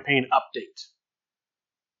Kickstarter campaign update.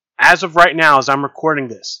 As of right now, as I'm recording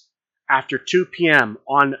this, after 2 p.m.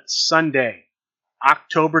 on Sunday,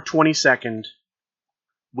 October 22nd,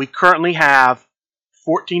 we currently have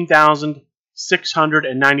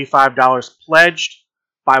 $14,695 pledged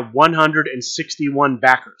by 161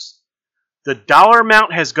 backers. The dollar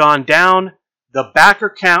amount has gone down. The backer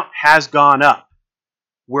count has gone up.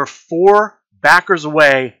 We're 4 backers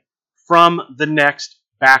away from the next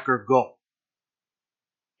backer goal.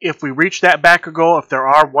 If we reach that backer goal, if there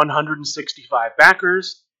are 165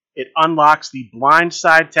 backers, it unlocks the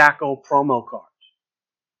Blindside Tackle promo card.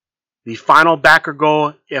 The final backer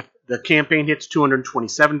goal, if the campaign hits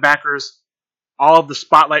 227 backers, all of the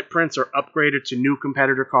Spotlight prints are upgraded to new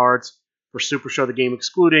competitor cards for Super Show the Game,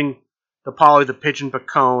 excluding the Polly the Pigeon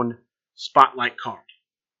Pacone Spotlight card.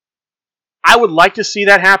 I would like to see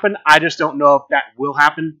that happen. I just don't know if that will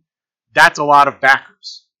happen. That's a lot of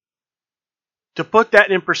backers. To put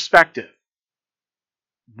that in perspective,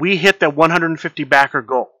 we hit the 150 backer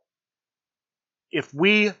goal. If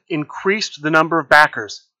we increased the number of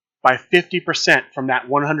backers by 50% from that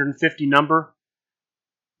 150 number,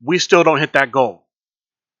 we still don't hit that goal.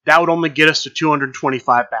 That would only get us to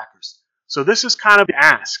 225 backers. So this is kind of an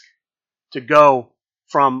ask to go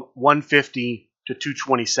from 150 to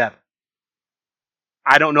 227.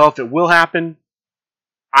 I don't know if it will happen.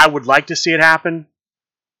 I would like to see it happen.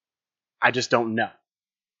 I just don't know.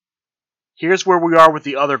 Here's where we are with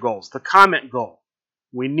the other goals. The comment goal.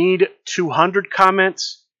 We need 200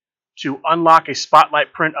 comments to unlock a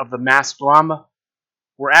Spotlight print of the Masked Llama.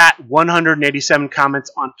 We're at 187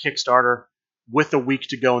 comments on Kickstarter with a week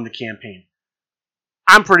to go in the campaign.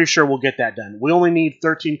 I'm pretty sure we'll get that done. We only need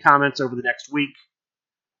 13 comments over the next week.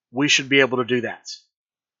 We should be able to do that.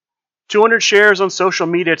 200 shares on social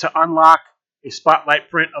media to unlock a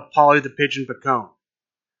Spotlight print of Polly the Pigeon Pacone.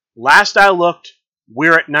 Last I looked,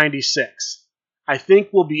 we're at 96. I think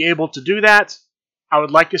we'll be able to do that. I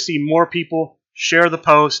would like to see more people share the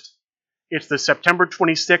post. It's the September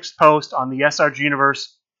 26th post on the SRG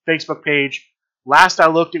Universe Facebook page. Last I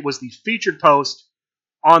looked, it was the featured post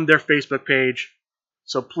on their Facebook page.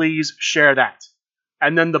 So please share that.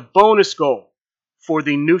 And then the bonus goal for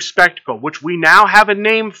the new spectacle, which we now have a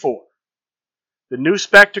name for. The new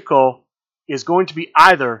spectacle is going to be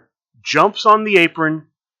either Jumps on the Apron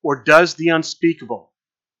or Does the Unspeakable.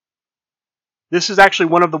 This is actually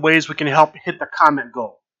one of the ways we can help hit the comment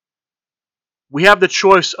goal. We have the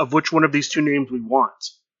choice of which one of these two names we want.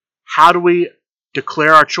 How do we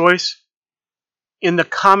declare our choice? In the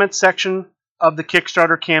comment section of the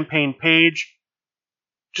Kickstarter campaign page,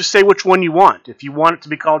 just say which one you want. If you want it to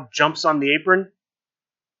be called Jumps on the Apron,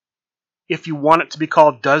 if you want it to be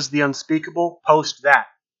called Does the Unspeakable, post that.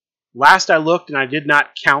 Last I looked, and I did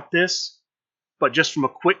not count this, but just from a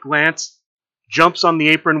quick glance, Jumps on the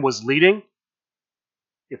Apron was leading.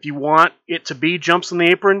 If you want it to be Jumps on the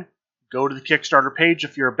Apron, go to the Kickstarter page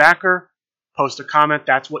if you're a backer, post a comment,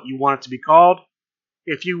 that's what you want it to be called.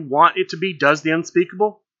 If you want it to be Does the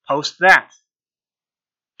Unspeakable, post that.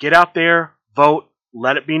 Get out there, vote,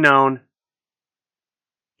 let it be known.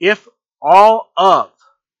 If all of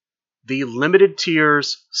the limited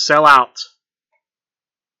tiers sell out,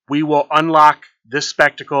 we will unlock this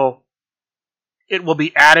spectacle. It will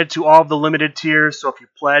be added to all of the limited tiers, so if you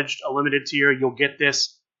pledged a limited tier, you'll get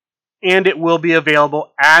this. And it will be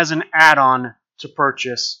available as an add-on to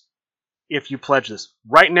purchase if you pledge this.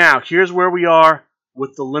 Right now, here's where we are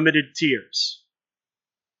with the limited tiers.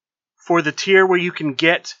 For the tier where you can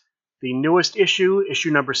get the newest issue, issue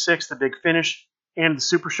number 6, the Big Finish, and the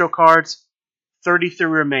Super Show cards, 33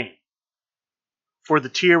 remain. For the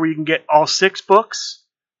tier where you can get all 6 books,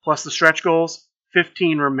 plus the stretch goals,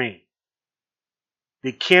 15 remain.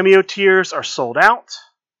 The cameo tiers are sold out.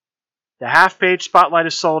 The half-page spotlight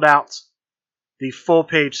is sold out. The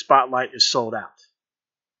full-page spotlight is sold out.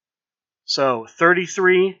 So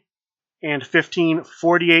 33 and 15,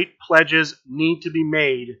 48 pledges need to be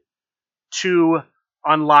made to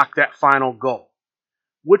unlock that final goal,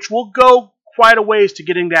 which will go quite a ways to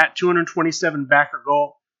getting that 227 backer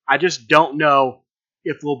goal. I just don't know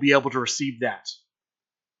if we'll be able to receive that.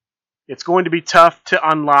 It's going to be tough to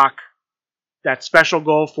unlock that special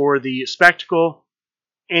goal for the spectacle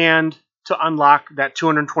and to unlock that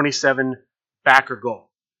 227 backer goal.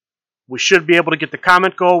 We should be able to get the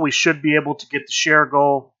comment goal. We should be able to get the share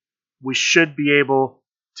goal. We should be able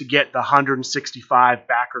to get the 165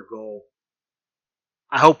 backer goal.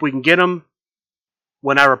 I hope we can get them.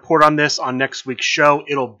 When I report on this on next week's show,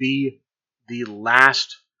 it'll be the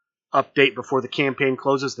last update before the campaign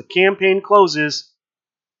closes. The campaign closes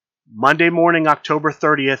Monday morning, October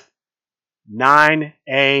 30th, 9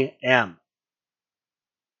 a.m.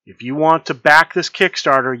 If you want to back this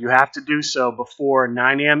Kickstarter, you have to do so before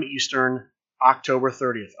 9 a.m. Eastern, October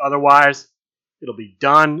 30th. Otherwise, it'll be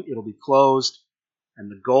done, it'll be closed, and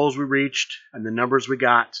the goals we reached and the numbers we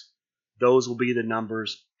got, those will be the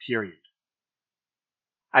numbers, period.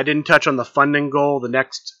 I didn't touch on the funding goal. The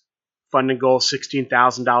next funding goal,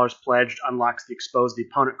 $16,000 pledged, unlocks the Expose the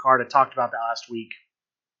Opponent card. I talked about that last week.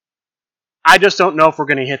 I just don't know if we're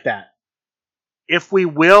going to hit that. If we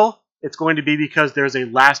will, it's going to be because there's a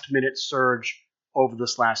last-minute surge over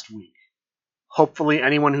this last week. Hopefully,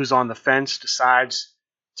 anyone who's on the fence decides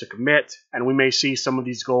to commit, and we may see some of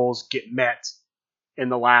these goals get met in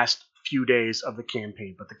the last few days of the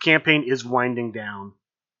campaign. But the campaign is winding down.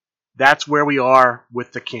 That's where we are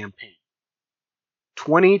with the campaign.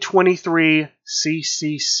 2023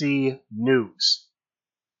 CCC news.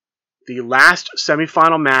 The last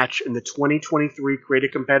semifinal match in the 2023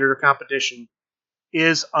 Creative Competitor Competition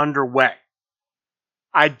is underway.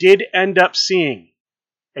 I did end up seeing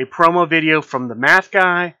a promo video from the Math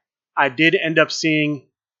Guy. I did end up seeing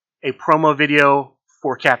a promo video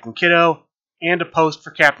for Captain Kiddo and a post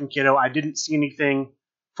for Captain Kiddo. I didn't see anything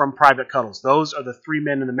from Private Cuddles. Those are the 3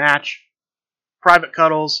 men in the match. Private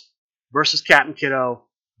Cuddles versus Captain Kiddo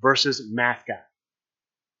versus Math Guy.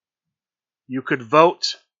 You could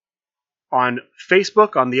vote on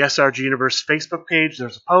Facebook, on the SRG Universe Facebook page.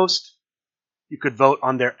 There's a post. You could vote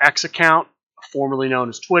on their X account, formerly known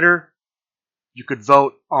as Twitter. You could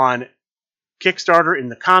vote on Kickstarter in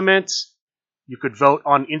the comments. You could vote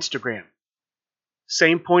on Instagram.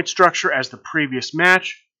 Same point structure as the previous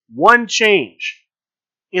match. One change.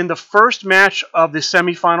 In the first match of the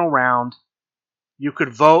semifinal round, you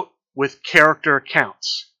could vote with character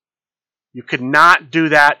accounts. You could not do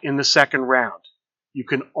that in the second round. You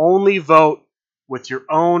can only vote with your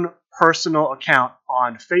own personal account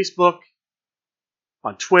on Facebook,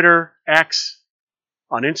 on Twitter, X,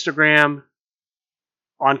 on Instagram,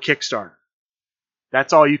 on Kickstarter.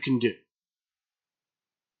 That's all you can do.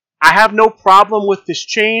 I have no problem with this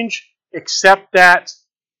change, except that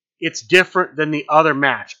it's different than the other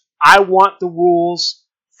match. I want the rules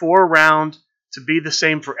for a round to be the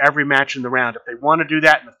same for every match in the round. If they want to do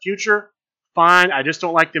that in the future, fine. I just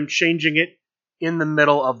don't like them changing it in the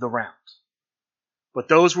middle of the round. But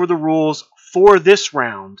those were the rules for this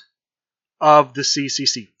round of the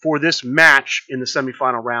CCC. For this match in the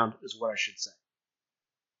semifinal round is what I should say.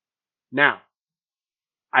 Now,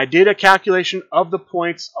 I did a calculation of the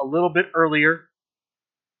points a little bit earlier.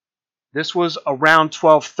 This was around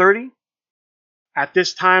 12:30. At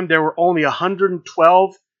this time, there were only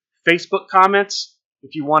 112 Facebook comments.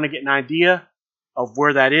 If you want to get an idea of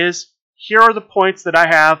where that is, here are the points that I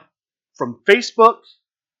have from Facebook,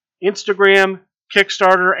 Instagram,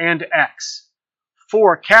 Kickstarter, and X.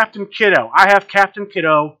 For Captain Kiddo, I have Captain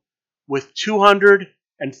Kiddo with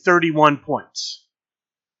 231 points.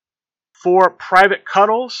 For Private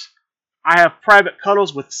Cuddles, I have Private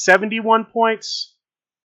Cuddles with 71 points.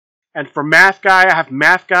 And for Math Guy, I have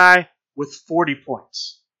Math Guy with 40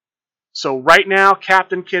 points. So right now,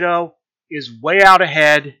 Captain Kiddo is way out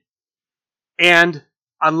ahead. And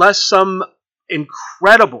unless some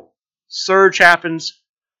incredible surge happens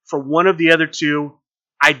for one of the other two,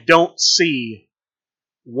 I don't see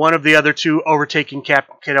one of the other two overtaking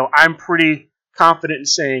Captain Kiddo. I'm pretty confident in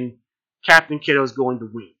saying Captain Kiddo is going to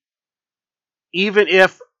win. Even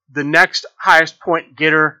if the next highest point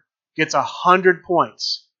getter gets 100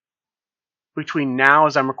 points between now,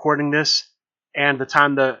 as I'm recording this, and the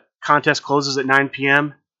time the contest closes at 9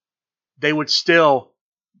 p.m., they would still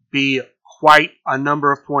be quite a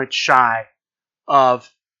number of points shy of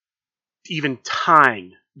even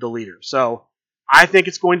tying the leader. So I think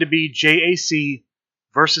it's going to be JAC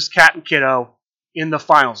versus Captain Kiddo in the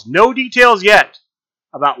finals. No details yet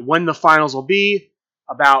about when the finals will be,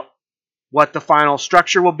 about what the final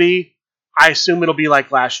structure will be. I assume it'll be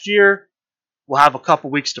like last year. We'll have a couple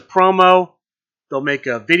weeks to promo. They'll make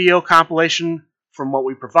a video compilation from what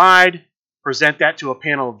we provide, present that to a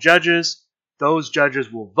panel of judges. Those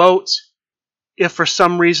judges will vote. If for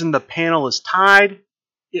some reason the panel is tied,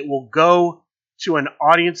 it will go to an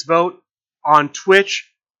audience vote on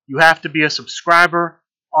Twitch. You have to be a subscriber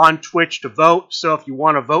on Twitch to vote. So if you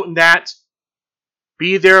want to vote in that,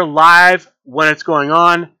 be there live when it's going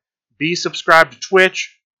on. Be subscribed to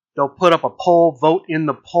Twitch. They'll put up a poll. Vote in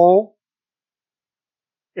the poll.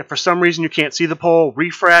 If for some reason you can't see the poll,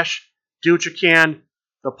 refresh. Do what you can.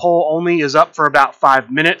 The poll only is up for about 5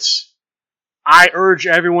 minutes. I urge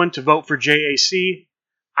everyone to vote for JAC.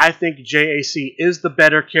 I think JAC is the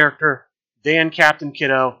better character than Captain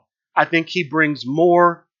Kiddo. I think he brings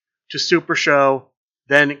more to Super Show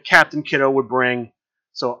than Captain Kiddo would bring.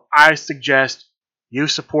 So I suggest you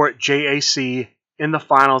support JAC in the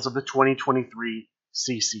finals of the 2023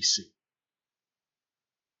 CCC.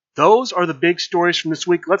 Those are the big stories from this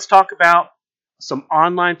week. Let's talk about some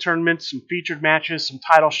online tournaments, some featured matches, some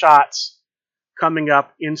title shots coming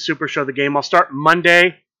up in Super Show the Game. I'll start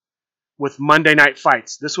Monday with Monday Night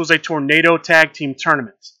Fights. This was a Tornado Tag Team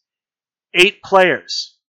Tournament. 8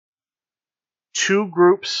 players, 2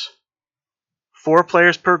 groups, 4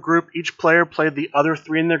 players per group. Each player played the other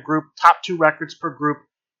 3 in their group. Top 2 records per group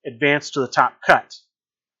advanced to the top cut.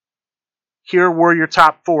 Here were your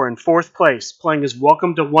top 4. In 4th place, playing as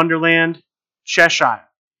Welcome to Wonderland, Cheshire.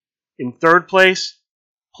 In 3rd place,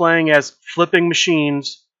 playing as Flipping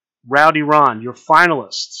Machines, Rowdy Ron. Your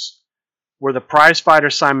finalists were the prize fighter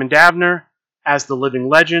Simon Davner as the Living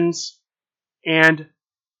Legends and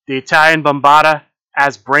the Italian Bombata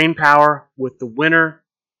as Brain Power, with the winner,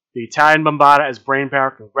 the Italian Bombata as Brain Power.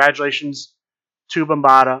 Congratulations to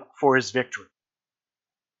Bombata for his victory.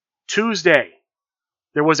 Tuesday,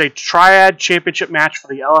 there was a Triad Championship match for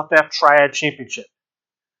the LFF Triad Championship.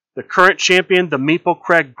 The current champion, the Meeple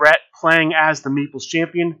Craig Brett, playing as the Meeples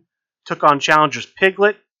champion, took on challengers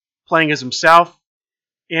Piglet, playing as himself,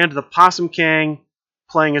 and the Possum King,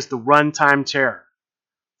 playing as the Runtime Terror.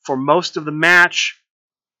 For most of the match,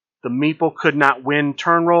 the Meeple could not win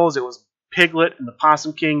turn rolls. It was Piglet and the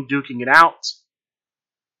Possum King duking it out.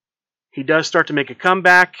 He does start to make a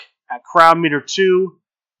comeback at Crowd Meter 2.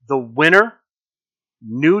 The winner,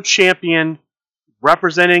 new champion,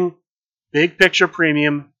 representing Big Picture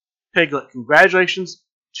Premium, Piglet. Congratulations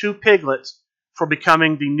to Piglet for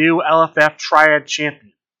becoming the new LFF Triad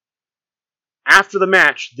Champion. After the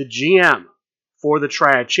match, the GM for the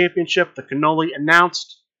Triad Championship, the Cannoli,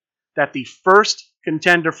 announced that the first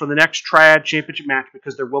contender for the next Triad Championship match,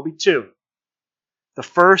 because there will be 2, the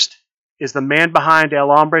first is the man behind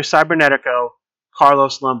El Hombre Cybernetico,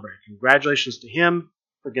 Carlos Lumbre. Congratulations to him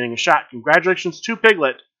for getting a shot. Congratulations to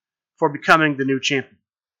Piglet for becoming the new champion.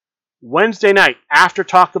 Wednesday night, after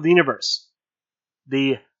Talk of the Universe,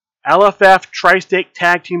 the LFF Tri-State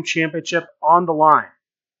Tag Team Championship on the line.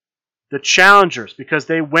 The challengers, because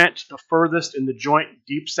they went the furthest in the joint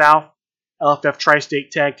Deep South LFF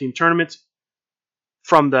Tri-State Tag Team Tournament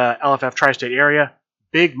from the LFF Tri-State area,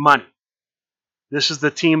 big money. This is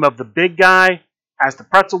the team of the Big Guy as the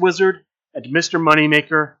Pretzel Wizard and Mr.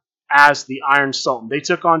 Moneymaker as the Iron Sultan. They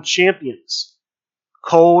took on champions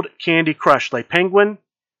Cold Candy Crush Le Penguin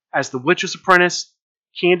as the Witch's Apprentice,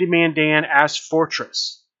 Candyman Dan as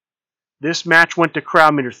Fortress. This match went to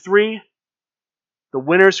Crowd Meter 3. The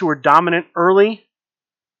winners, who were dominant early,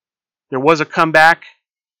 there was a comeback,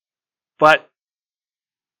 but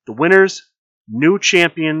the winners, new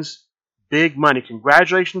champions, Big Money.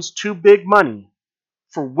 Congratulations to Big Money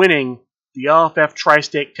for winning the LFF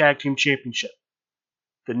Tri-State Tag Team Championship.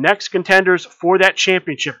 The next contenders for that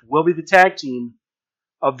championship will be the tag team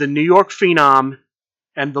of the New York Phenom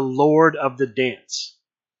and the Lord of the Dance.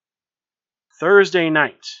 Thursday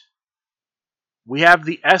night, we have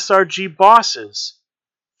the SRG Bosses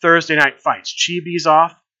Thursday night fights. Chibi's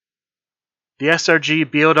off. The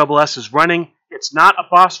SRG BOSS is running. It's not a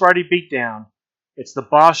Boss Ridey beatdown. It's the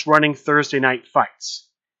boss running Thursday night fights.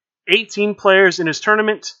 18 players in his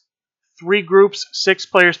tournament. 3 groups, 6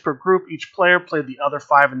 players per group. Each player played the other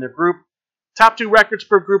 5 in their group. Top 2 records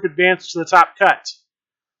per group advance to the top cut.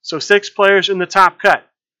 So 6 players in the top cut.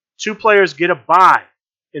 2 players get a bye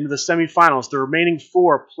into the semifinals. The remaining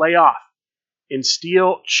 4 play off in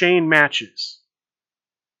steel chain matches.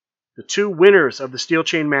 The 2 winners of the steel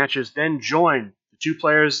chain matches then join the 2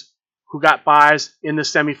 players who got byes in the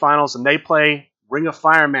semifinals, and they play Ring of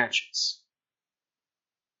Fire matches.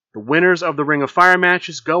 The winners of the Ring of Fire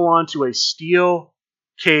matches go on to a steel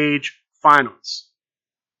cage finals.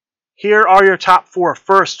 Here are your top 4.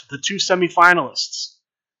 First, the 2 semifinalists.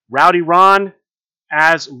 Rowdy Ron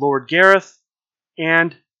as Lord Gareth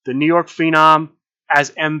and the New York Phenom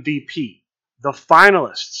as MVP. The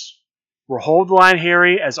finalists were Hold the Line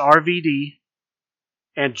Harry as RVD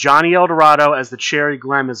and Johnny Eldorado as the Cherry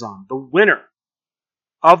Glamazon. The winner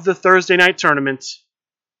of the Thursday night tournament,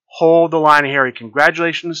 Hold the Line Harry.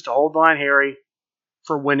 Congratulations to Hold the Line Harry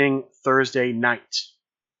for winning Thursday night.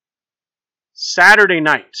 Saturday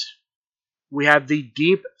night, we have the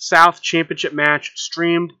Deep South Championship match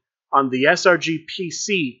streamed on the SRG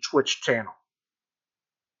PC Twitch channel.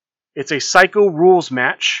 It's a Psycho Rules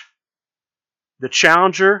match. The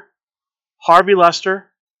challenger, Harvey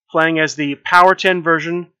Luster, playing as the Power 10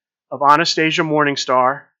 version of Anastasia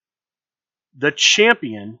Morningstar. The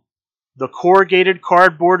champion, the Corrugated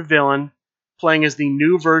Cardboard Villain, playing as the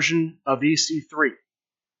new version of EC3.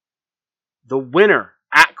 The winner,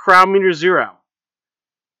 at Crowd Meter 0,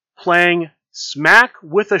 playing Smack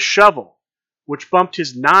with a Shovel, which bumped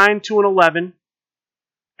his 9 to an 11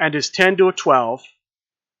 and his 10 to a 12,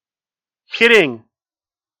 hitting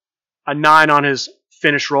a 9 on his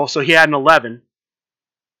finish roll, so he had an 11,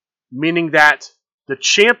 meaning that the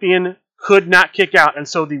champion could not kick out, and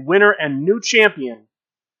so the winner and new champion,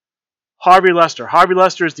 Harvey Luster. Harvey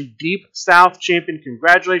Luster is the Deep South champion.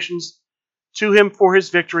 Congratulations to him for his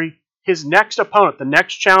victory. His next opponent, the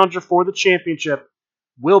next challenger for the championship,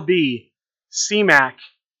 will be C-Mac,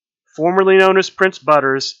 formerly known as Prince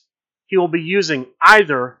Butters. He will be using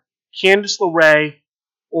either Candice LeRae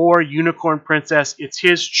or Unicorn Princess. It's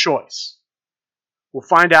his choice. We'll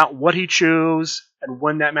find out what he chooses and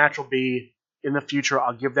when that match will be in the future.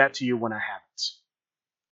 I'll give that to you when I have it.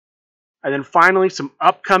 And then finally, some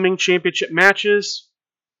upcoming championship matches.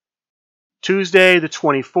 Tuesday, the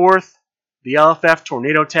 24th, the LFF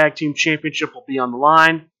Tornado Tag Team Championship will be on the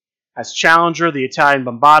line. As challenger, the Italian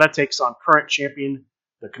Bombata takes on current champion,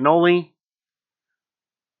 the Cannoli.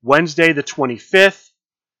 Wednesday, the 25th,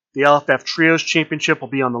 the LFF Trios Championship will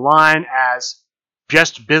be on the line as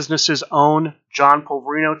Just Business's own John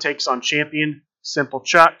Polverino takes on champion Simple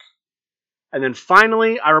Chuck. And then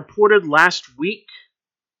finally, I reported last week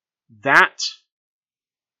that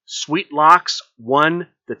Sweet Locks won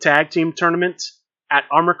the tag team tournament at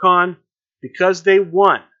ArmorCon. Because they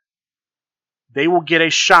won, they will get a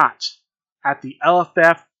shot at the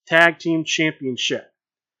LFF Tag Team Championship.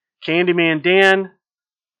 Candyman Dan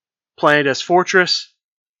played as Fortress.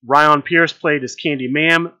 Ryan Pierce played as Candy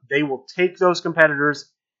Ma'am. They will take those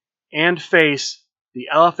competitors and face the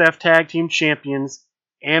LFF Tag Team Champions,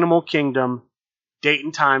 Animal Kingdom. Date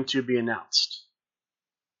and time to be announced.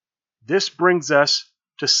 This brings us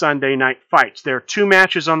to Sunday Night Fights. There are 2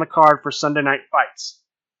 matches on the card for Sunday Night Fights.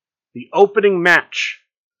 The opening match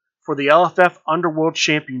for the LFF Underworld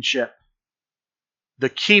Championship. The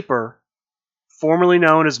Keeper, formerly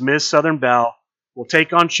known as Ms. Southern Belle, will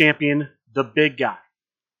take on champion, the Big Guy.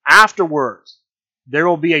 Afterwards, there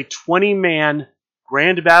will be a 20-man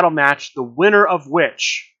grand battle match, the winner of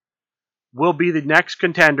which will be the next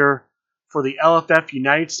contender for the LFF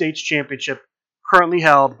United States Championship, currently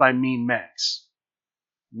held by Mean Megs.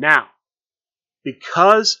 Now,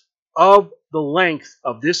 because of the length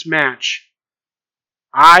of this match,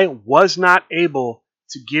 I was not able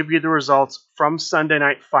to give you the results from Sunday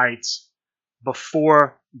Night Fights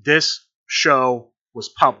before this show was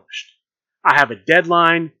published. I have a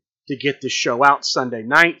deadline to get this show out Sunday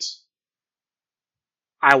night.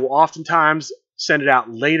 I will oftentimes send it out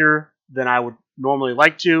later than I would normally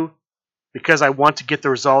like to because I want to get the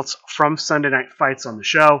results from Sunday Night Fights on the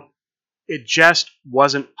show. It just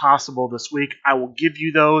wasn't possible this week. I will give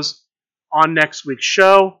you those on next week's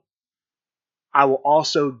show. I will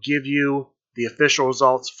also give you the official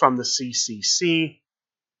results from the CCC.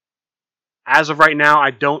 As of right now,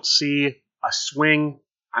 I don't see a swing.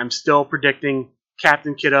 I'm still predicting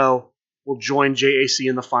Captain Kiddo will join JAC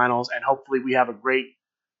in the finals, and hopefully we have a great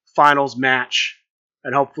finals match,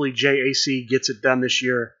 and hopefully JAC gets it done this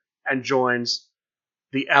year and joins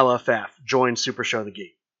the LFF, joins Super Show the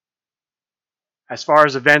Geek. As far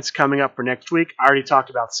as events coming up for next week, I already talked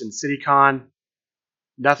about Sin City Con.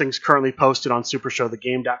 Nothing's currently posted on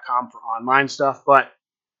supershowthegame.com for online stuff, but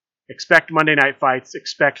expect Monday night fights,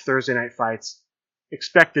 expect Thursday night fights,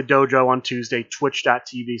 expect the dojo on Tuesday,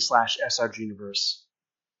 twitch.tv/SRG Universe.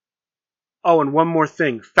 Oh, and one more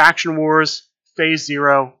thing. Faction Wars, Phase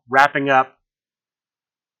 0, wrapping up.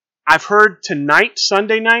 I've heard tonight,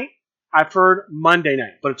 Sunday night. I've heard Monday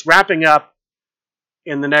night, but it's wrapping up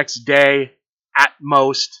in the next day at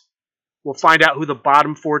most. We'll find out who the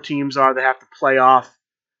bottom 4 teams are that have to play off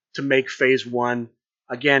to make Phase 1.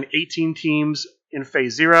 Again, 18 teams in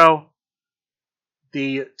Phase 0.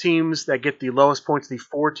 The teams that get the lowest points, the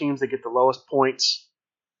 4 teams that get the lowest points,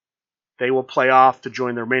 they will play off to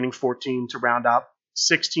join the remaining 14 to round up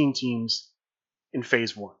 16 teams in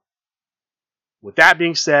Phase 1. With that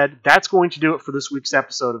being said, that's going to do it for this week's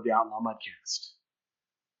episode of the Outlaw Mudcast.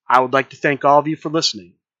 I would like to thank all of you for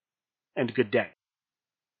listening, and good day.